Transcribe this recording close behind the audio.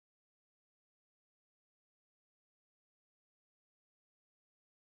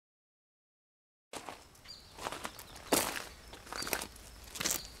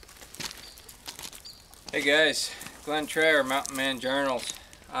Hey guys, Glen Trayer, Mountain Man Journals.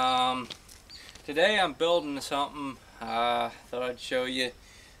 Today I'm building something. Thought I'd show you.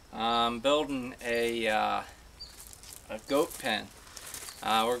 I'm building a goat pen.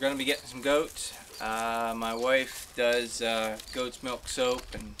 We're going to be getting some goats. My wife does goat's milk soap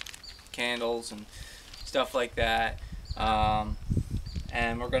and candles and stuff like that.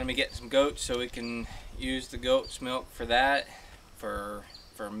 And we're going to be getting some goats so we can use the goat's milk for that, for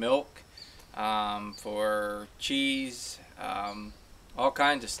milk. For cheese, all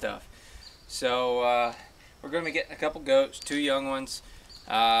kinds of stuff. So we're going to be getting a couple goats, 2 young ones,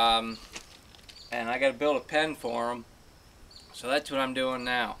 and I got to build a pen for them. So that's what I'm doing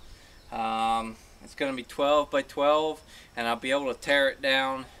now. It's going to be 12 by 12, and I'll be able to tear it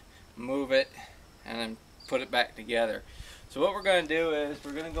down, move it, and then put it back together. So what we're going to do is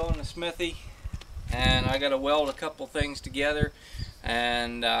we're going to go in the smithy, and I got to weld a couple things together,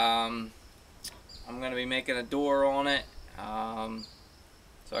 and I'm going to be making a door on it, so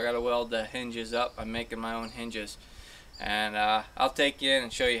I got to weld the hinges up. I'm making my own hinges, and I'll take you in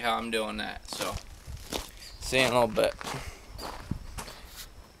and show you how I'm doing that. So see you in a little bit.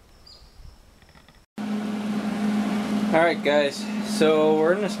 Alright guys, so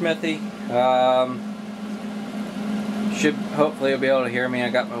we're in the smithy. Hopefully you'll be able to hear me. I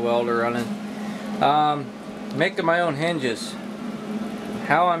got my welder running. Making my own hinges.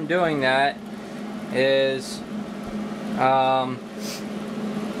 How I'm doing that is well,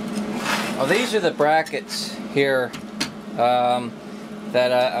 these are the brackets here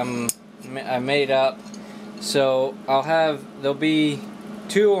that I made up. So there'll be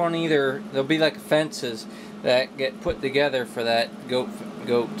 2 on either. There'll be like fences that get put together for that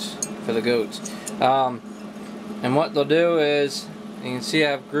goats. And what they'll do is, you can see I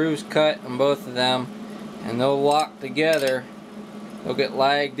have grooves cut on both of them, and they'll lock together. They'll get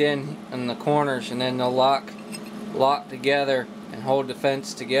lagged in the corners, and then they'll lock together and hold the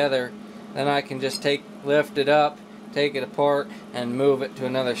fence together. Then I can just lift it up, take it apart, and move it to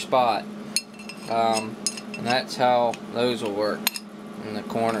another spot. And that's how those will work in the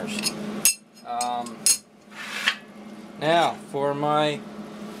corners. Now for my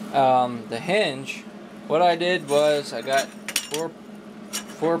the hinge, what I did was I got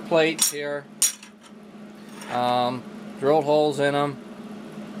four plates here. Drilled holes in them,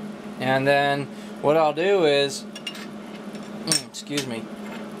 and then what I'll do is, excuse me,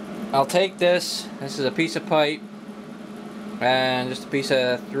 I'll take this is a piece of pipe, and just a piece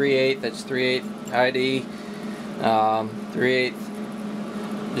of 3/8, that's 3/8 ID, 3/8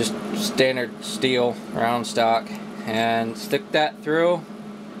 just standard steel round stock, and stick that through,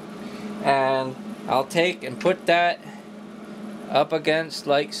 and I'll take and put that up against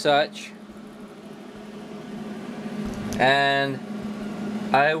like such, and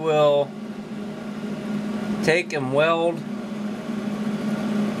I will take and weld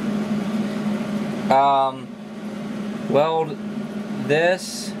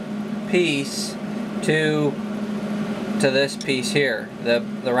this piece to this piece here, the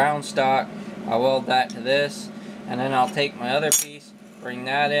round stock. I'll weld that to this, and then I'll take my other piece, bring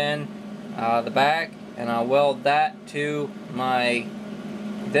that in the back, and I'll weld that to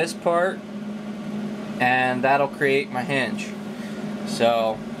this part, and that'll create my hinge.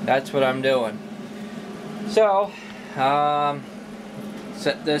 So that's what I'm doing. So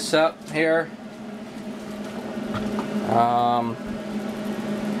set this up here.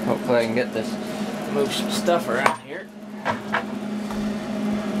 Hopefully I can get this, move some stuff around here,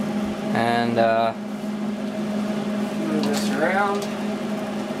 and move this around,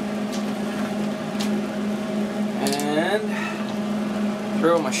 and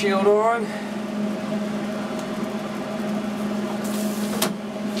throw my shield on.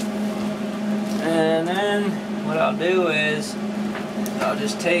 And then what I'll do is I'll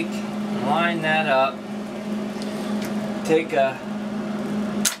just take and line that up, take a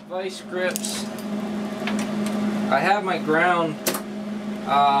vice grips. I have my ground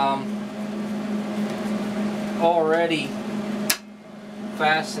already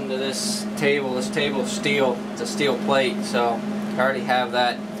fastened to this table. This table is steel. It's a steel plate, so I already have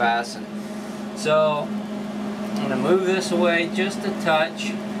that fastened. So I'm going to move this away just a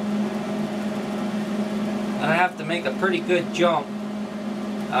touch. And I have to make a pretty good jump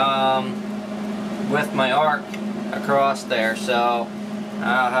with my arc across there, so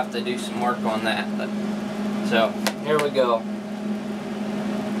I'll have to do some work on that. So here we go.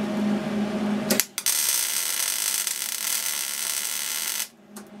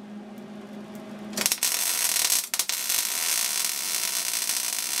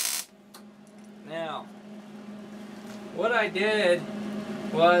 Now, what I did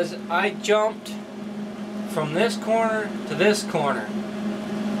was I jumped from this corner to this corner.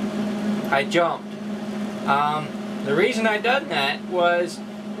 I jumped. The reason I done that was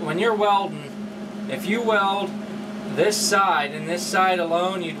when you're welding, if you weld this side and this side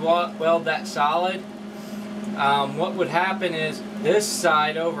alone, you'd weld that solid. What would happen is this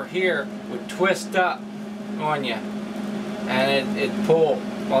side over here would twist up on you and it'd pull.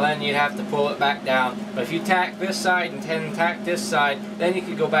 Well, then you'd have to pull it back down. But if you tack this side and then tack this side, then you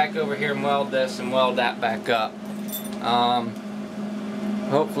could go back over here and weld this and weld that back up.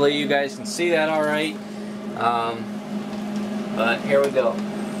 Hopefully you guys can see that all right. But here we go.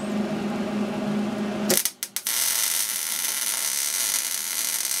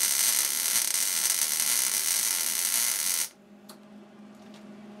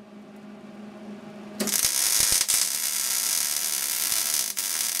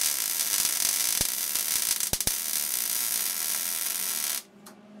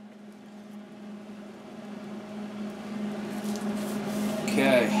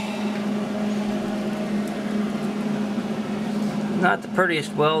 Okay. Not the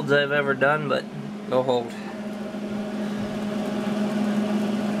prettiest welds I've ever done, but go hold.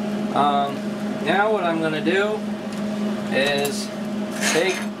 Now what I'm going to do is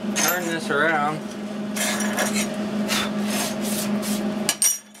turn this around,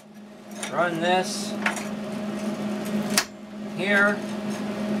 run this here,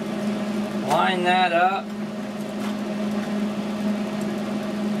 line that up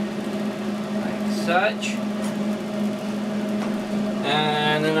like such,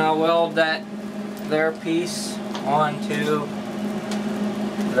 and then I'll weld that there piece onto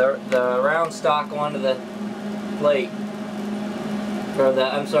the round stock onto the plate, or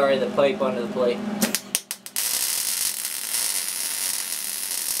the pipe onto the plate.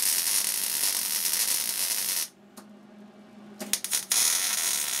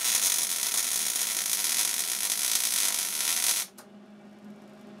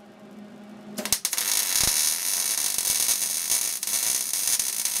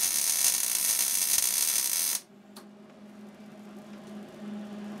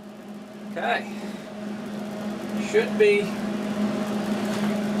 Okay, should be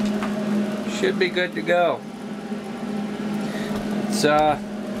good to go. Let's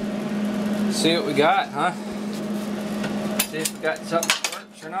see what we got, huh? See if we got something that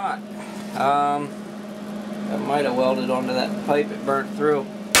works or not. I might have welded onto that pipe it burnt through.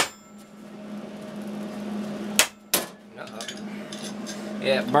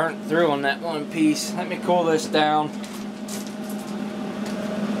 Yeah, it burnt through on that one piece. Let me cool this down.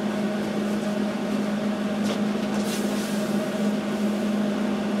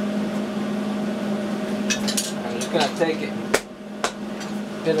 Gonna take it and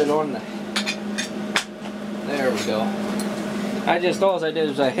hit it on the, there we go. All I did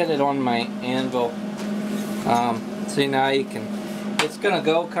was I hit it on my anvil. See, now you can, it's gonna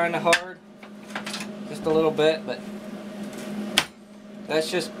go kind of hard, just a little bit, but that's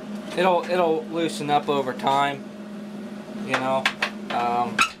just, it'll loosen up over time, you know.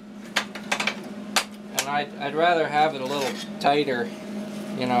 And I'd rather have it a little tighter,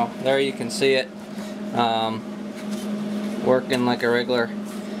 you know. There you can see it. Working like a regular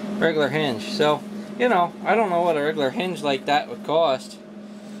hinge. So, you know, I don't know what a regular hinge like that would cost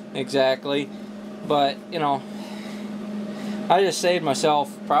exactly, but you know, I just saved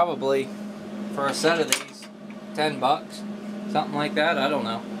myself probably for a set of these $10, something like that. I don't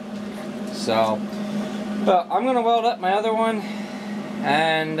know. So, but I'm gonna weld up my other one,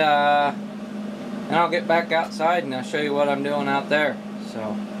 and I'll get back outside and I'll show you what I'm doing out there.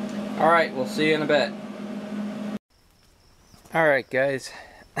 So, all right, we'll see you in a bit. Alright guys,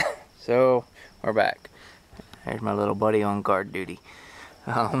 so we're back. There's my little buddy on guard duty,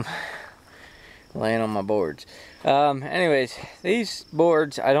 laying on my boards. Anyways, these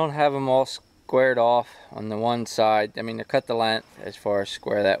boards, I don't have them all squared off on the one side. I mean, they're cut the length as far as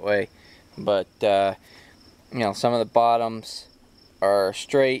square that way, but you know, some of the bottoms are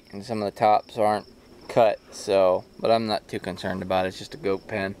straight and some of the tops aren't cut. So, but I'm not too concerned about it. It's just a goat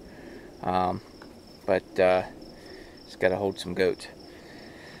pen, it's got to hold some goats.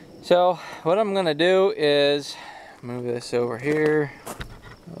 So what I'm gonna do is move this over here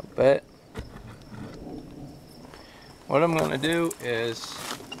a little bit. What I'm gonna do is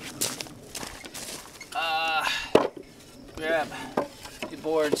grab the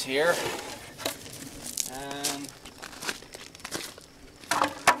boards here and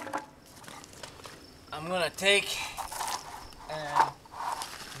I'm gonna take and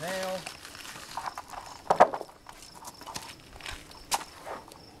nail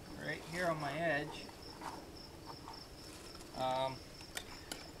right here on my edge.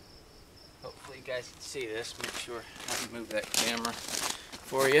 Hopefully you guys guys can see this. Make sure I can move that camera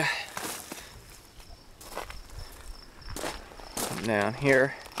for you. Down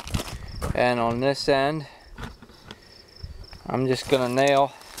here, and on this end, I'm just gonna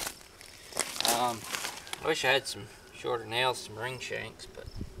nail. I wish I had some shorter nails, some ring shanks, but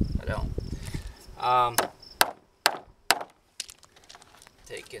I don't.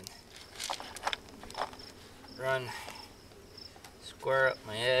 Run square up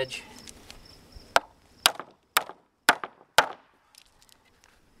my edge.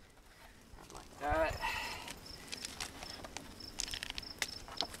 Like that.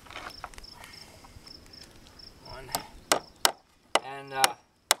 One. And if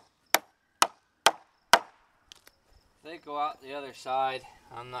they go out the other side,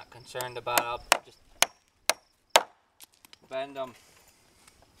 I'm not concerned about it. I'll just bend them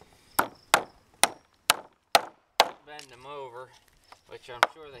over, which I'm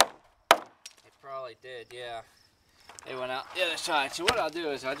sure they probably did. Yeah, they went out the other side. So what I'll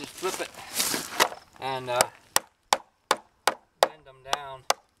do is I'll just flip it and bend them down,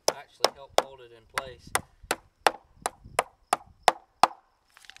 actually help hold it in place.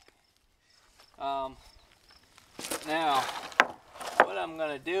 Now what I'm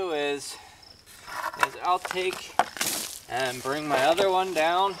gonna do is I'll take and bring my other one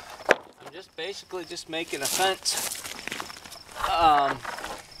down. I'm just basically just making a fence.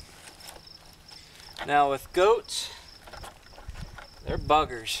 Now with goats, they're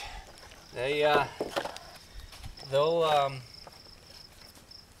buggers. They'll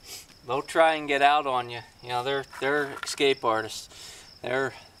try and get out on you. You know, they're escape artists.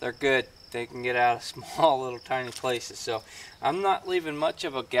 They're good. They can get out of small little tiny places. So I'm not leaving much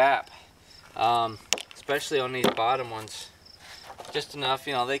of a gap, especially on these bottom ones. Just enough,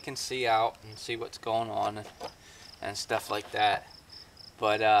 you know, they can see out and see what's going on and stuff like that.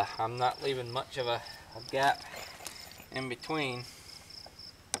 But I'm not leaving much of a gap in between.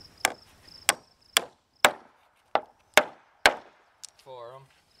 For them.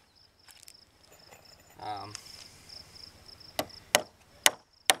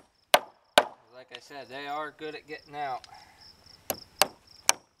 Like I said, they are good at getting out.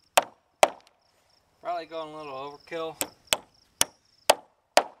 Probably going a little overkill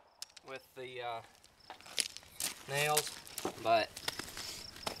with the nails, but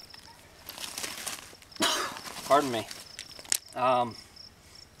pardon me. I'd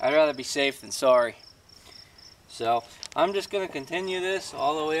rather be safe than sorry. So I'm just going to continue this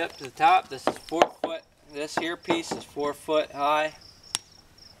all the way up to the top. This is 4 foot. This here piece is 4 foot high.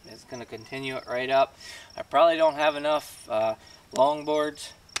 It's going to continue it right up. I probably don't have enough long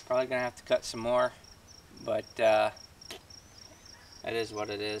boards. Probably going to have to cut some more, but that is what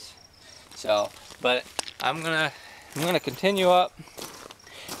it is. So, but I'm gonna continue up,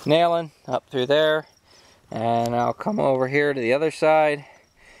 nailing up through there, and I'll come over here to the other side,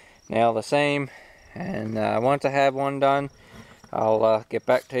 nail the same, and once I have one done, I'll get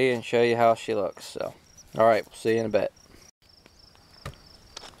back to you and show you how she looks. So, all right, we'll see you in a bit.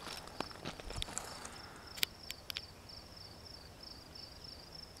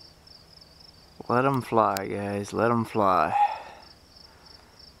 Let them fly, guys. Let them fly.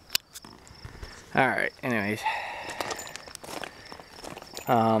 Alright, anyways,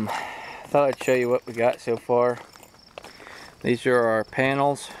 thought I'd show you what we got so far. These are our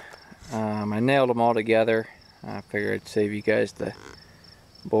panels. I nailed them all together. I figured I'd save you guys the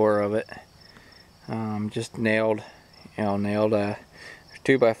bore of it. Just nailed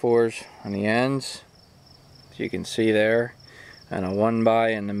 2x4s on the ends, as you can see there, and a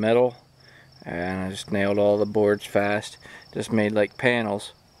 1x in the middle, and I just nailed all the boards fast. Just made like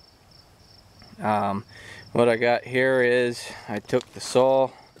panels. What I got here is I took the saw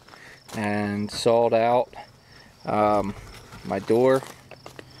and sawed out my door,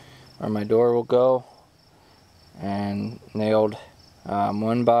 where my door will go, and nailed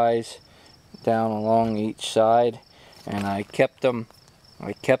 1x's down along each side, and I kept them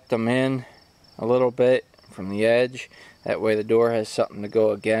in a little bit from the edge. That way the door has something to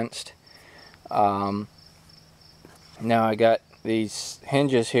go against. Now I got these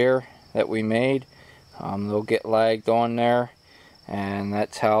hinges here that we made. They'll get lagged on there, and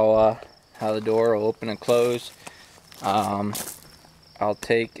that's how the door will open and close. I'll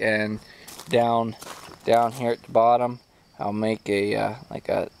take and down here at the bottom, I'll make a like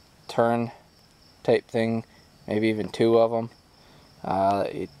a turn type thing, maybe even 2 of them.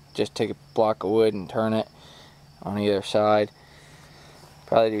 You just take a block of wood and turn it on either side.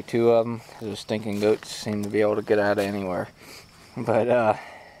 Probably do 2 of them because those stinking goats seem to be able to get out of anywhere. But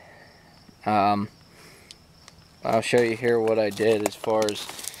I'll show you here what I did as far as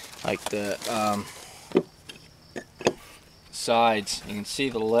like the sides. You can see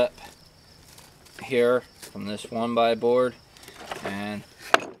the lip here from this 1x board, and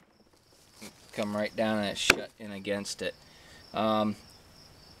come right down and it's shut in against it. I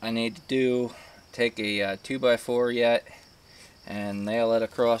need to take a 2x4 yet and nail it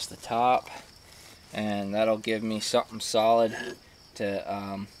across the top, and that'll give me something solid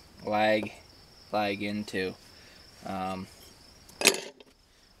to lag into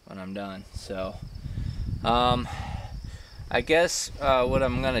when I'm done. So I guess what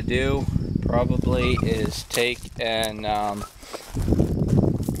I'm gonna do probably is take and I'm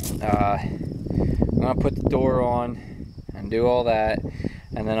gonna put the door on and do all that,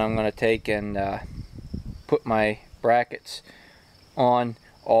 and then I'm gonna take and put my brackets on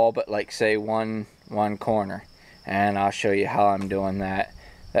all but, like, say one corner, and I'll show you how I'm doing that.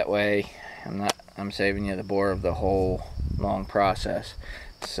 That way I'm saving you the bore of the whole long process.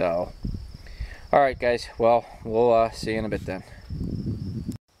 So alright guys, well, we'll see you in a bit then.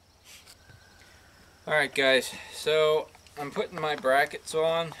 Alright guys, so I'm putting my brackets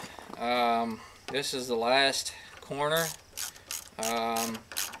on. This is the last corner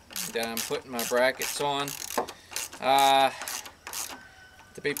that I'm putting my brackets on.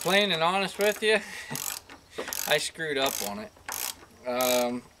 To be plain and honest with you, I screwed up on it.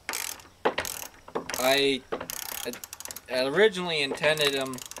 I originally intended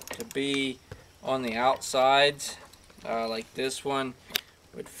them to be on the outsides, like this one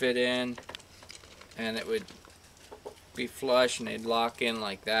would fit in and it would be flush and they'd lock in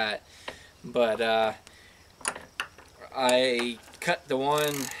like that, but I cut the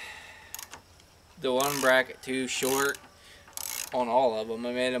one bracket too short on all of them.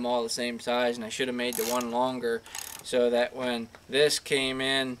 I made them all the same size, and I should have made the one longer so that when this came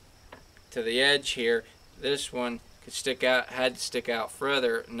in to the edge here, this one could stick out, had to stick out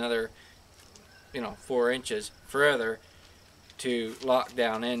further, another 4 inches further to lock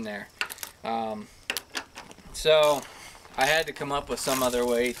down in there. So I had to come up with some other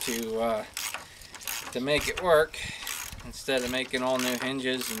way to make it work, instead of making all new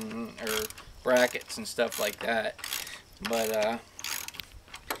hinges or brackets and stuff like that. But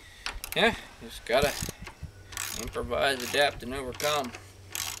yeah, just gotta improvise, adapt, and overcome.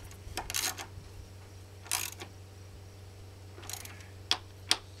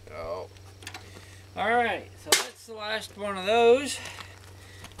 So alright, so that's the last one of those.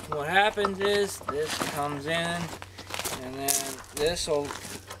 What happens is this comes in, and then this will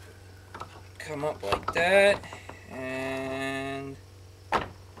come up like that and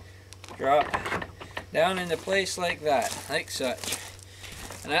drop down into place like that, like such.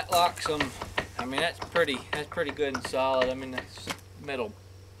 And that locks them. I mean, that's pretty good and solid. I mean, that's middle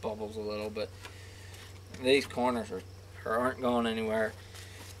bubbles a little, but these corners aren't going anywhere.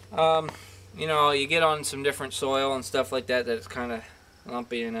 You know, you get on some different soil and stuff like that it's kind of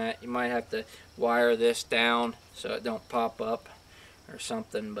lumpy and that. You might have to wire this down so it don't pop up or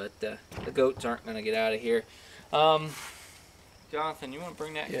something, but the goats aren't going to get out of here. Jonathan, you want to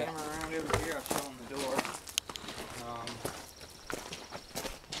bring that camera around over here? I'll show them the door.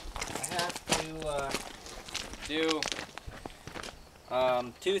 I have to do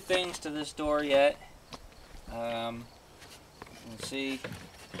two things to this door yet. You can see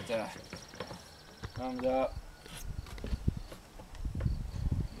it comes up.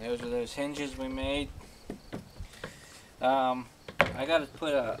 Those are those hinges we made. I got to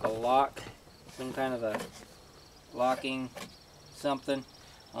put a lock, some kind of a locking something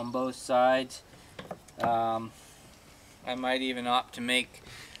on both sides. I might even opt to make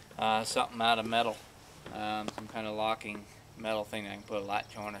something out of metal, some kind of locking metal thing I can put a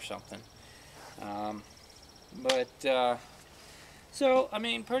latch on or something. So I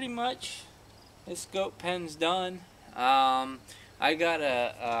mean, pretty much this goat pen's done. I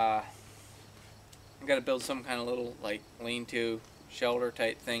gotta build some kind of little, like, lean-to shelter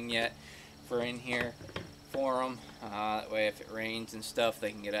type thing yet for in here for them. That way if it rains and stuff,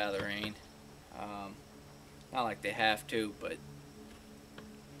 they can get out of the rain. Not like they have to, but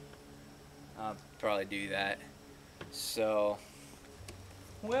I'll probably do that. So,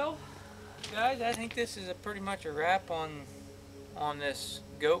 well, guys, I think this is pretty much a wrap on this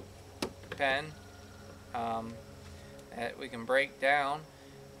goat pen that we can break down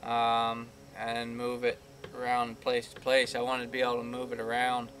and move it around place to place. I wanted to be able to move it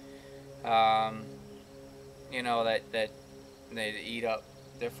around, you know, that they eat up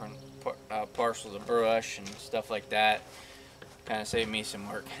different parcels of brush and stuff like that. Kind of save me some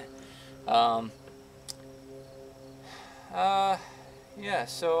work. Yeah,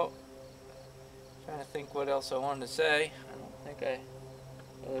 so trying to think what else I wanted to say. I don't think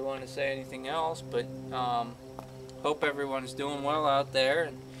really want to say anything else, but hope everyone's doing well out there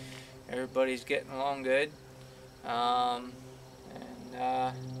and everybody's getting along good. I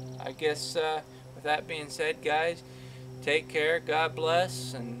guess with that being said, guys, take care, God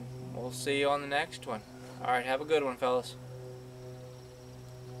bless, and we'll see you on the next one. Alright, have a good one, fellas.